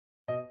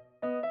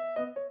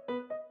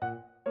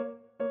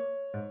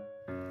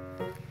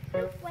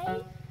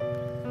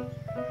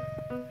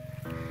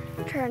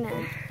trying to...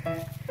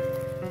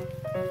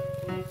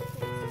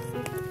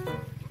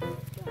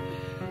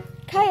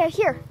 Kaya,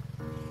 here.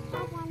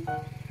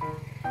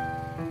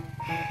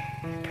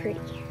 Pretty.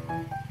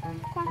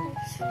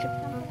 Such a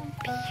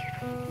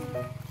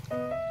beautiful.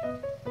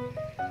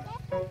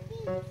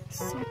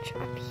 Such a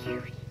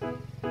beauty.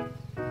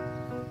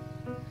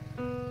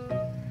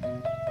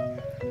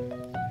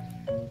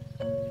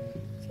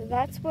 So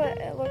that's what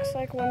it looks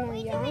like when they're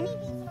young.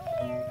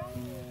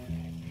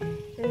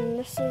 And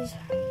this is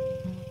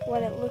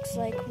what it looks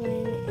like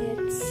when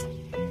it's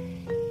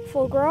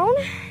full grown.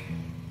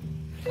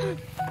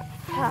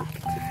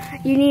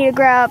 You need to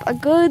grab a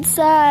good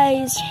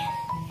size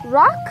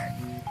rock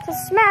to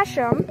smash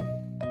them.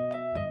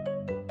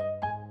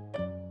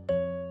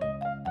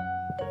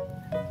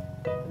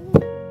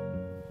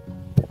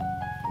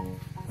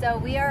 So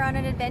we are on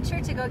an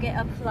adventure to go get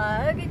a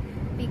plug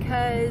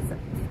because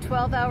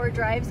 12-hour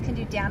drives can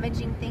do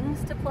damaging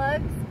things to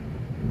plugs.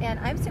 And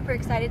I'm super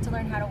excited to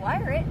learn how to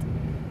wire it.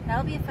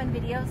 That'll be a fun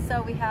video.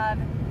 So we have,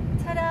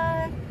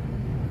 ta-da,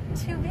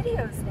 2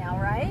 videos now,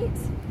 right?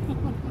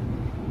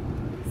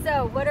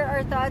 So what are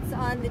our thoughts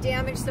on the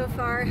damage so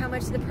far? How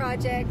much of the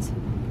project?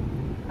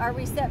 Are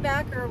we set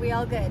back or are we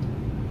all good?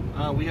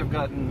 We have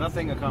gotten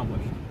nothing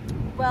accomplished.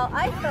 Well,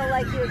 I felt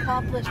like you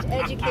accomplished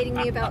educating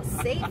me about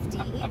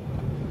safety.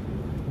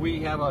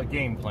 We have a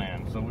game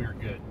plan, so we're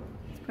good.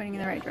 It's pointing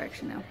in the right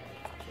direction now.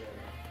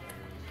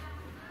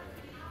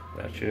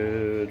 That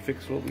should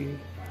fix what we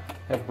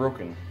have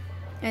broken.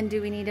 And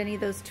do we need any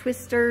of those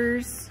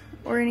twisters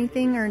or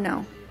anything, or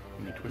no?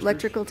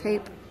 Electrical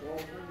tape?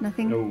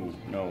 Nothing?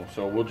 No.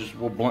 So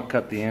we'll blunt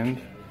cut the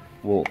end.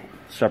 We'll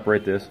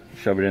separate this,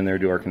 shove it in there,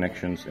 do our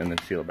connections, and then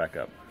seal it back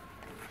up.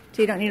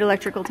 So you don't need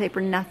electrical tape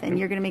or nothing.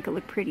 You're gonna make it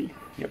look pretty.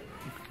 Yep.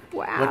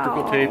 Wow.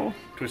 Electrical tape,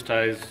 twist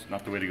ties,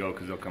 not the way to go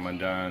because they'll come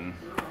undone,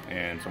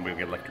 and somebody will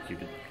get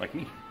electrocuted like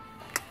me.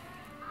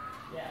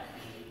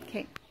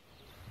 Okay.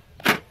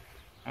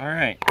 All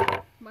right.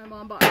 My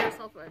mom bought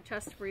herself a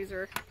chest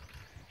freezer,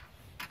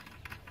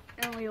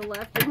 and we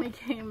left and we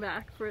came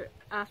back for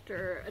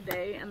after a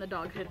day, and the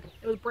dog had,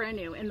 it was brand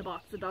new in the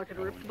box. The dog had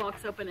ripped the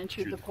box open and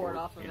chewed the cord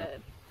off of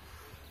it.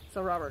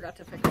 So Robert got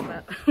to fix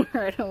that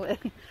right away.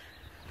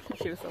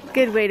 She was so mad.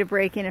 Good way to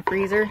break in a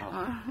freezer.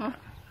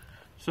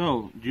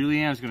 So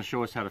Julianne's going to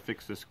show us how to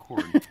fix this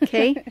cord.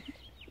 Okay.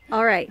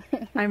 All right.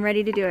 I'm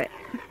ready to do it.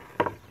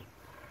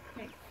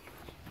 Okay.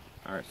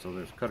 All right. So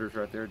there's cutters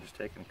right there. Just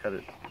take and cut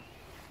it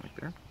right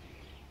there.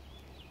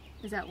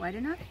 Is that wide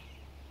enough?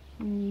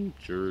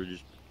 Sure.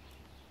 Just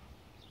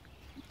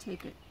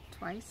Tape it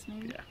twice,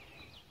 maybe? yeah.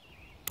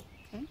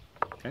 Okay.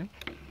 Okay.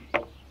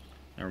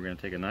 Now we're going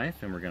to take a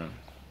knife and we're going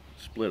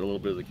to split a little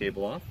bit of the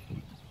cable off.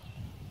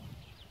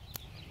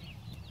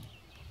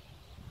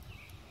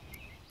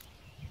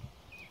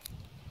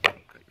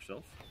 Cut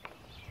yourself.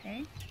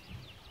 Okay.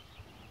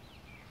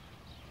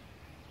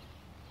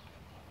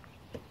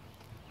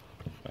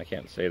 I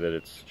can't say that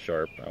it's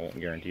sharp. I won't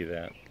guarantee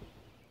that.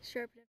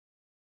 Sharp.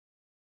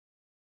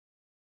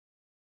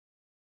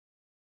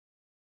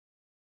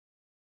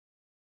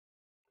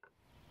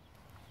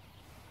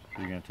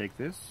 You're going to take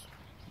this,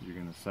 you're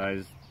going to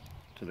size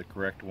to the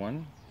correct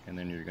one, and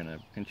then you're going to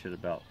pinch it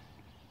about,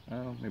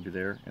 maybe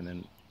there, and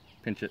then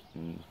pinch it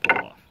and pull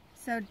it off.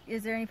 So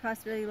is there any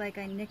possibility like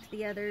I nicked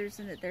the others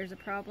and that there's a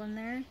problem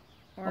there?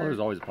 Or, Oh, there's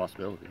always a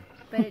possibility.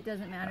 but it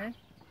doesn't matter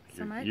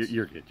so much?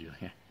 You're good,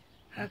 Julia.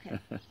 Okay.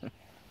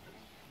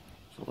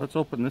 So let's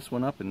open this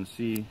one up and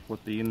see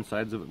what the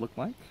insides of it look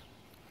like.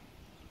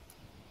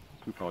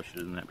 We probably should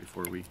have done that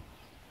before we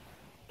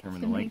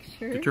determine the length.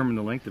 Sure. Determine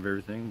the length of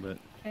everything, but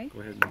Okay.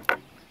 go ahead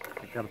and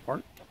take that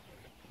apart.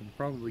 You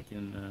probably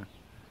can,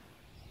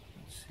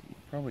 let's see,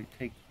 probably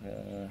take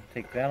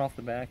that off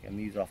the back and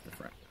these off the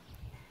front.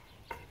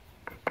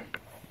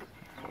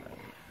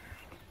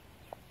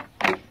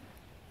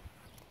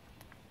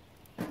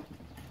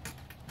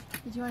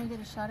 Did you want to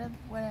get a shot of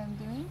what I'm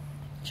doing?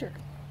 Sure.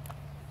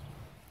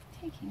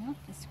 Taking off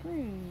the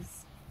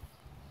screws.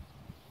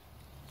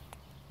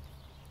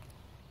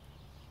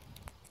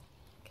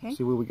 Okay.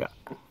 See what we got.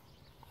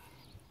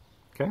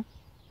 Okay.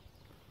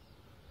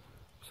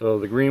 So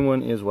the green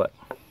one is what?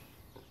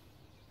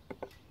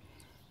 It's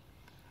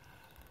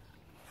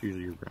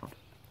usually your ground.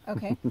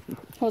 Okay.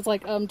 I was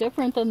like,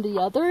 different than the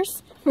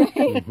others,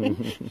 right?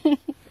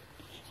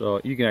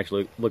 So you can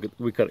actually look at,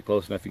 we cut it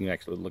close enough, you can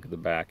actually look at the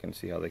back and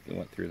see how they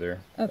went through there.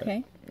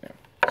 Okay. But,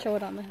 yeah. Show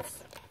it on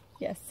this.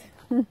 Yes.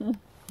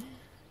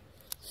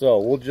 So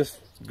we'll just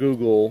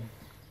Google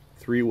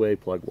 3-way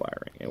plug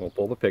wiring and we'll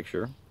pull the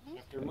picture.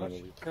 After much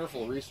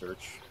careful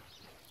research.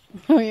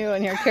 Oh, you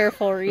and your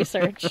careful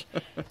research.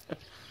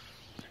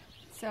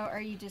 So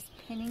are you just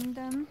pinning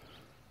them?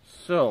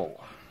 So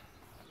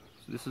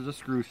this is a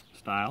screw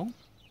style.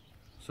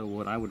 So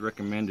what I would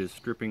recommend is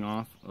stripping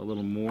off a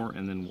little more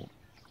and then we'll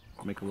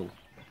make a little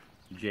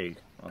J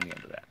on the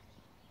end of that.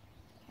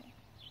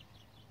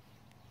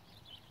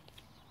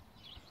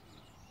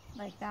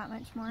 Like that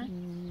much more?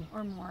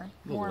 Or more?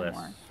 A little less,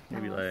 More.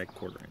 maybe No, like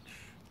 1/4 inch.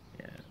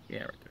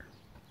 Yeah, right there.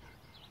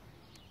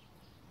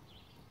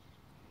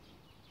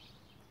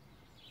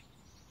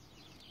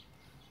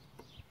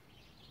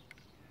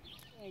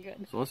 Okay,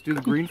 good. So let's do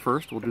the green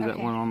first. We'll do that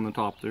Okay. one on the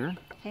top there.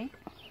 Okay.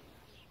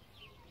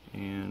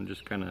 And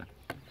just kind of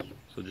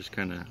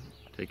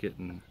take it,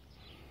 and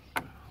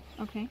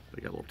Okay.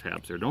 they got little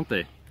tabs there, don't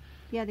they?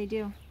 Yeah, they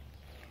do.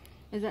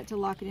 Is that to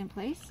lock it in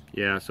place?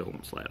 Yeah, so it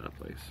won't slide out of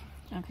place.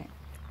 Okay.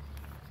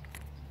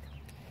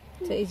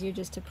 So easier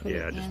just to put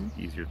Yeah, it just in.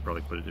 easier to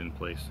probably put it in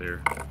place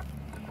there.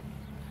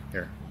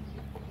 Here,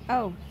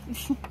 Oh.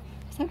 It's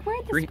like,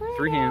 where'd the screw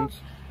three go?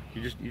 hands.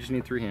 You just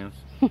need 3 hands.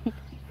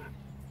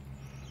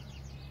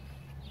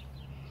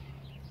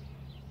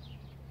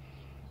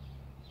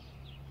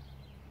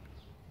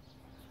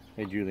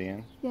 Hey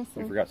Julianne. Yes,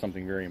 We sir. forgot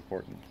something very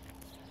important.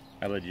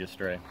 I led you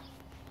astray.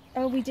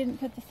 Oh, we didn't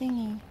put the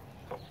thingy.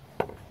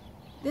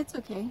 It's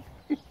okay.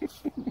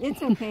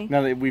 It's okay.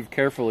 Now that we've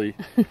carefully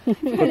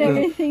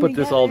everything put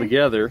this all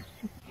together.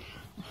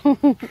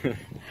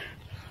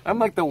 I'm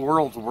like the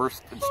world's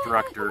worst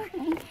instructor.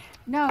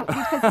 No,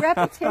 because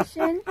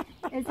repetition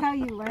is how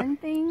you learn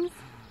things.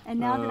 And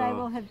now that I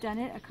will have done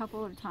it a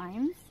couple of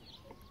times,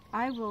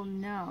 I will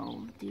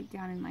know deep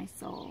down in my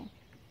soul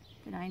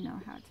that I know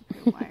how to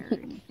put a wire or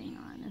anything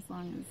on, as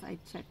long as I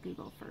check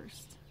Google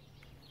first.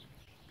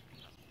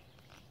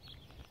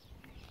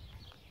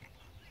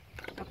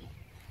 Okay.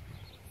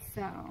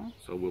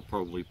 So we'll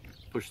probably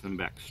push them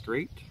back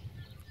straight,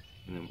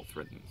 and then we'll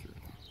thread them through.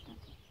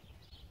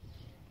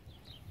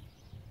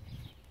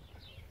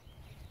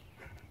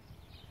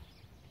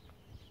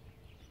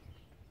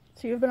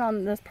 So you've been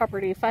on this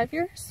property 5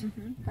 years?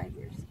 5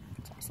 years.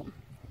 That's awesome.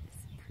 It's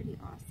pretty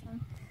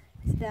awesome.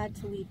 It's bad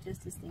to leave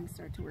just as things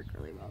start to work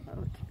really well,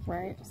 though. It can be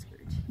Right.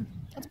 discouraging.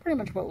 That's pretty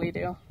much what we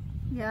do.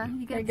 Yeah, you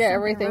We get get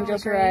everything really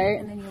just great, right.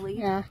 and then you leave.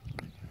 Yeah.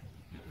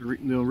 The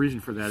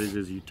reason for that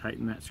is you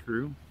tighten that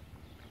screw,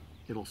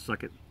 it'll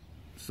suck it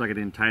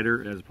in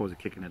tighter as opposed to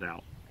kicking it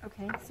out.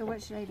 Okay, so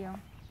what should I do?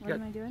 What Yeah.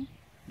 am I doing?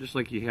 Just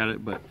like you had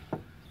it, but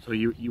so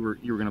you were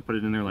going to put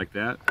it in there like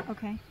that,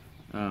 Okay.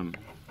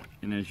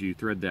 and as you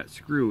thread that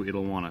screw,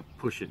 it'll want to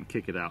push it and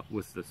kick it out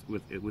with it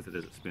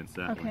as it spins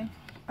that Okay. way.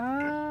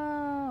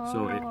 Oh.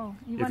 So if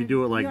you wanna-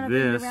 do it like you wanna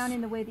bring it this- around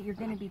in the way that you're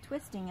going to be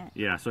twisting it.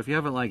 Yeah, so if you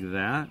have it like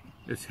that,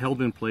 it's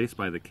held in place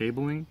by the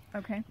cabling,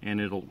 Okay. and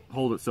it'll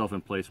hold itself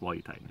in place while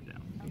you tighten it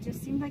down. It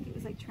just seemed like it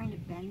was like trying to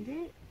bend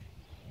it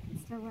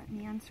instead of letting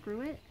me unscrew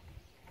it.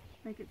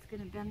 Like it's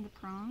going to bend the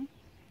prong.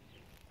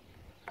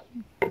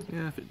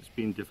 Yeah, if it's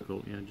being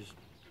difficult, yeah, just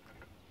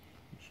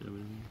shove it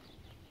in there.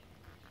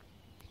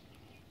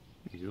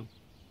 There you go.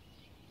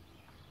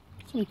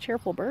 Some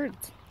cheerful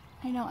birds.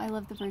 I know, I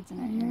love the birds in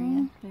that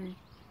area.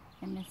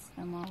 I missed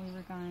them while we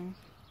were gone.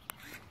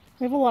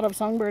 We have a lot of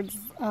songbirds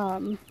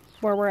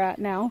where we're at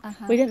now.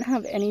 We didn't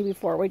have any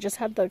before. We just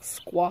had the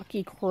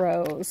squawky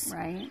crows.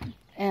 Right.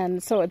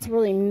 And so it's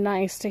really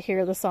nice to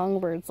hear the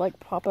songbirds like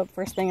pop up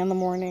first thing in the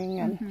morning.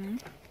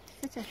 And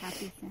Such a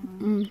happy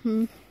sound.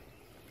 mm-hmm.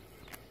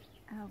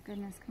 Oh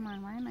goodness, come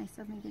on, why am I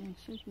suddenly getting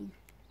shaky?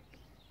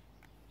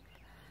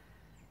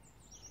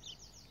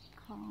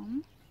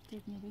 Calm,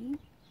 dignity,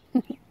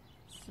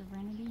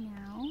 serenity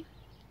now.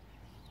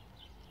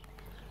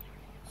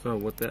 So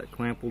what that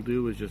clamp will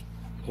do is just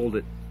hold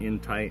it in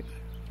tight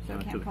So it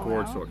to can't the pull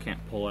cord out? so it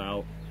can't pull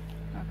out.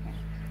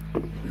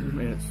 Okay.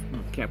 And it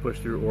can't push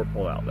through or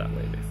pull out that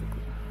way,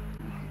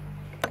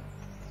 basically.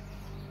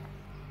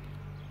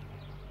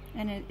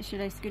 And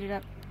should I scoot it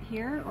up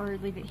here or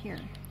leave it here?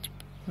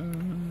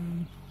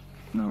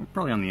 No,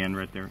 probably on the end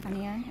right there. On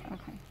the end?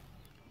 Okay.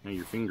 Now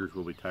your fingers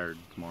will be tired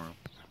tomorrow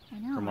I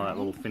know, from all that right?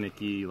 little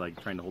finicky,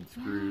 like trying to hold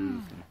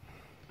screws. And...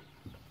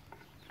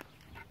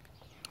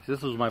 So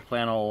this was my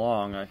plan all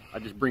along. I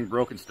just bring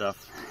broken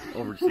stuff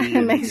over to see you.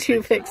 It makes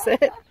you fix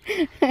it.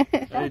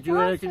 Hey,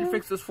 Julianne, can you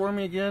fix this for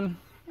me again?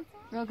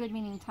 Real good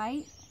meaning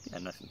tight? Yeah,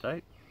 nice and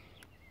tight.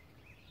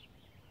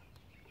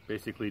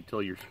 Basically,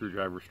 till your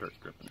screwdriver starts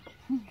gripping.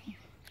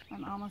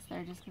 I'm almost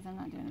there just because I'm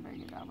not doing a very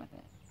good job with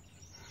it.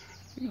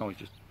 You can always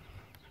just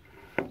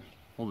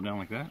hold it down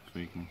like that so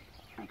you can...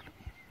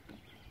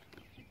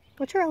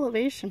 What's your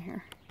elevation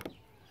here?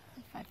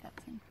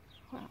 5,000.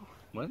 Wow.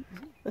 What?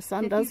 The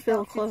sun does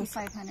feel close.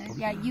 5,500.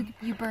 Yeah,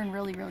 you burn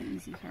really, really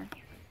easy here.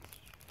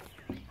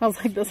 I was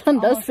like, the sun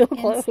does feel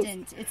close.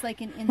 Instant. It's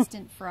like an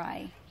instant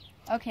fry.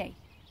 Okay,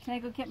 can I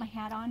go get my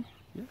hat on?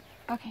 Yeah.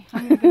 Okay,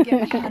 I'm gonna go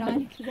get my hat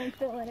on because I'm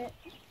feeling it.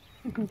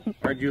 All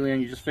right,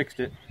 Julianne, you just fixed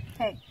it.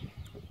 Okay,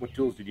 What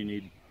tools did you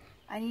need?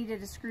 I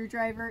needed a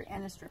screwdriver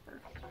and a stripper.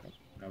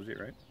 That was it,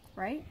 right?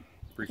 Right?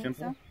 Pretty Think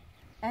simple. so?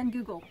 And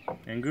Google.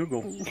 And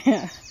Google.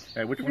 Yeah.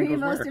 Hey, which one Three goes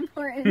most where?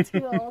 important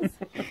tools.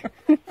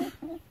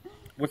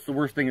 What's the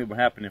worst thing that would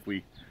happen if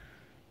we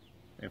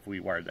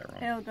wired that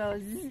wrong? It'll go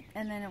zzz,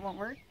 and then it won't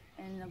work,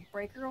 and the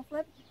breaker will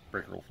flip.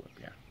 Breaker will flip,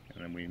 yeah.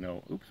 And then we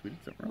know, oops, we did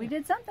something wrong. We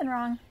did something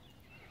wrong.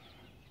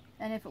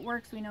 And if it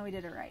works, we know we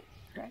did it right.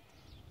 Correct?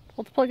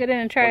 Let's plug it in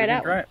and try Well, it we can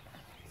out. Try it.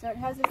 So it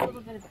has this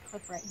little bit of a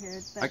clip right here,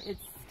 but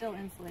it's still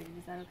insulated.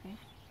 Is that okay?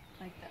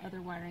 Like the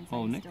other wire inside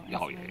Oh, is Nick? still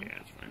Oh, insulated? yeah,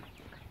 that's fine.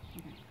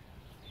 Okay.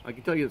 I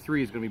can tell you that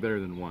 3 is going to be better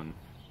than 1.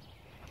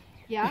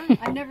 Yeah?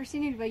 I've never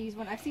seen anybody use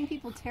one. I've seen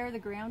people tear the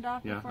ground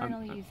off Yeah, before and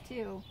only use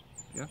 2.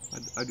 Yeah,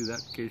 I do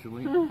that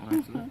occasionally on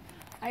accident.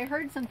 I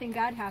heard something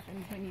bad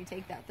happens when you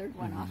take that third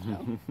one off,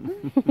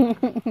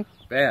 though.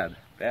 Bad,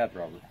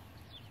 Robert.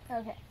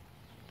 Okay.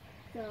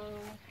 So,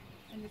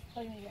 I'm just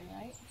plugging it in,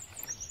 right?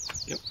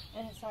 Yep.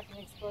 And it's not going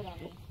to explode on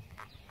me.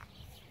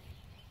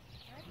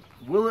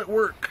 Will it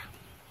work?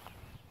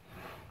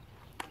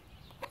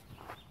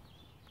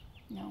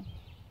 No,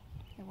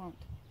 it won't.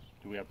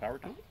 Do we have power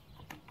to it?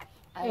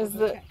 Is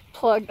the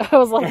plug? I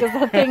was like, is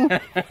that thing?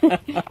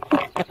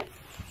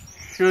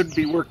 Should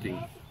be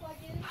working.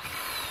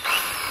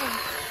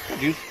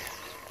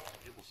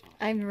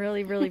 I'm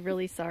really, really,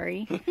 really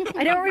sorry.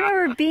 I don't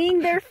remember being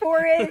there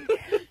for it,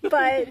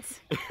 but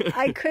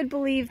I could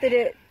believe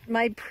that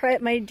my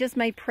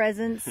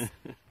presence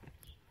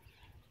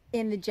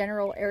in the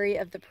general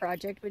area of the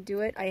project would do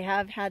it. I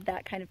have had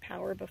that kind of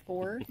power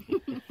before.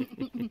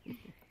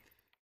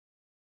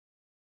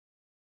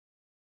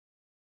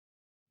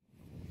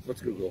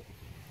 Let's Google.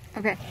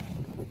 Okay.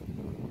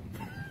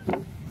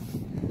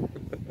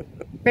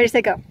 Ready,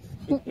 set, go.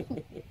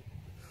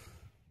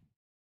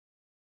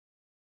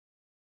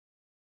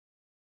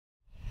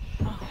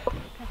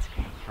 That's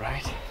great.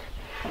 Right.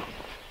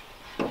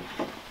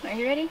 Are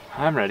you ready?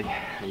 I'm ready.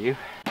 Are you?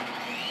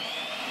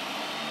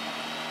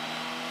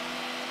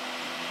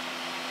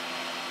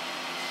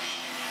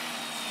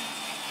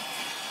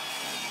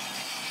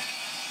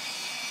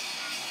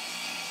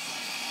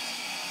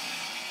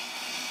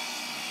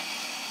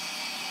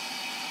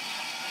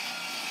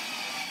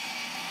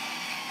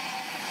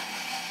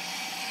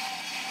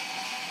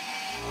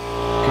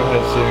 Go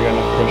ahead, see if you got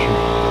enough pressure.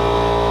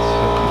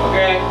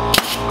 Okay.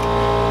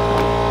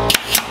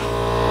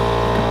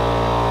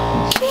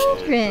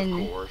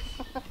 Children.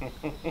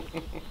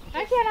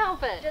 I can't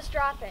help it. Just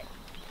drop it.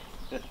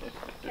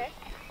 Okay.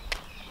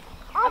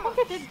 I think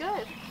it did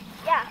good.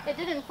 Yeah, It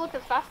didn't flip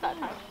as fast that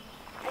time.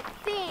 I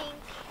think.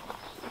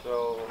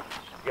 So,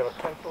 you have a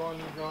pencil on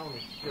you, John?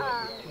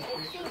 I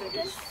think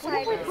this What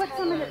side if we is put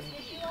some in heavier.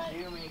 it? I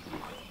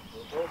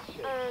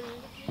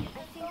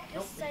think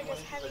this side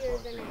is heavier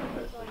than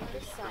it is on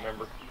this side.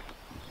 Remember?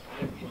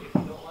 If you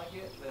don't like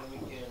it, then we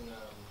can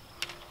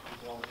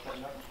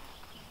tighten up.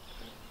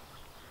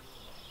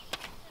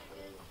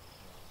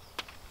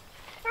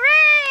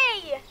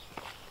 Hooray!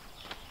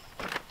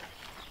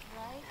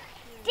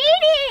 Dee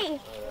Dee!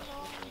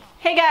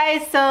 Hey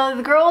guys, so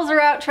the girls are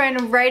out trying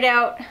to ride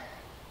out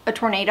a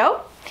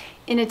tornado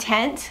in a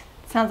tent.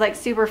 Sounds like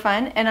super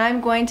fun. And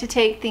I'm going to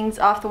take things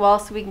off the wall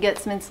so we can get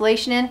some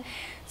insulation in.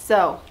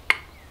 So,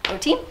 go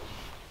team.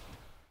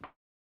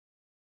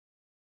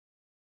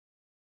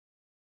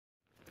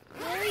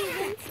 Lori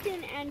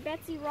Winston and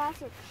Betsy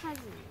Ross are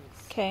cousins.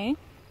 Okay.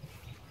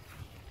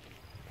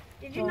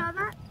 Did you know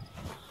that?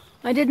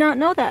 I did not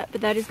know that, but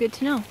that is good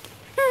to know.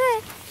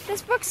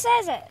 This book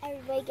says it.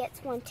 Everybody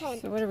gets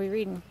 110. So what are we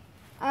reading?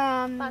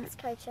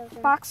 Boxcar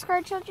Children.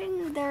 Boxcar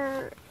Children.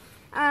 They're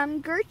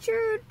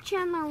Gertrude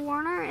Chandler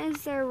Warner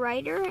is their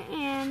writer,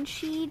 and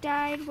she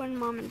died when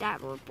Mom and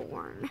Dad were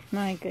born.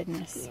 My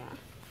goodness. Yeah.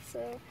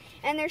 So,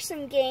 and there's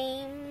some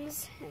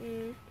games,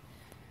 and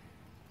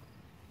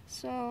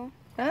so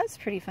That's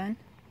pretty fun.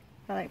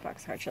 I like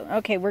Boxcar Children.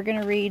 Okay, we're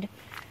gonna read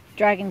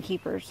Dragon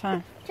Keepers,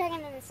 huh?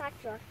 Dragon in the sock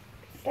drawer.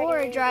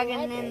 Or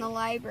Dragon in the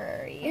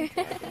library.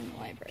 Dragon in the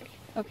library.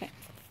 Okay.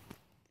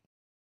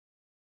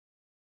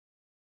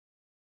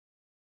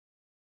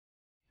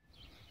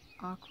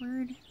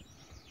 Awkward.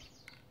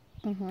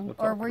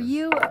 Or were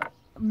you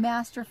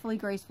masterfully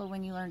graceful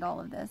when you learned all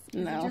of this?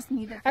 Is No. it just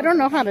me that I don't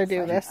know how to feels do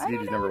like- this. I don't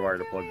You've know never how wired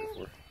to a plug do it.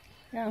 before.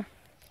 Yeah.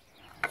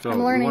 So I'm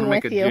we learning want to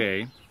make a with you.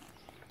 J.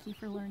 Thank you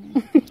for learning.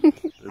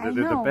 They're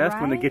the know, best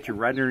when they right? get you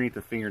right underneath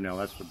the fingernail.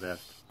 That's the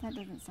best. That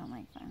doesn't sound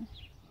like fun.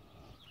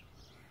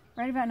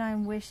 Right about now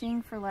I'm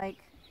wishing for like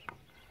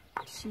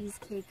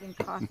cheesecake and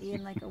coffee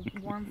and like a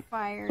warm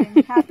fire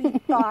and happy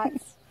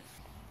thoughts.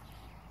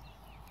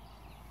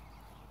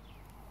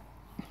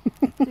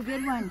 It's a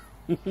good one.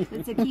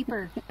 It's a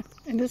keeper.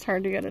 It is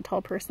hard to get a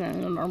tall person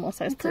and a normal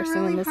sized It's a person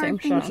really in the hard same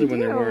thing shot. to Especially when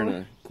they're do. wearing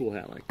a cool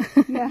hat like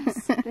that.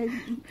 Yes,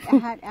 the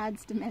hat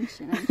adds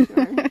dimension, I'm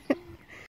sure.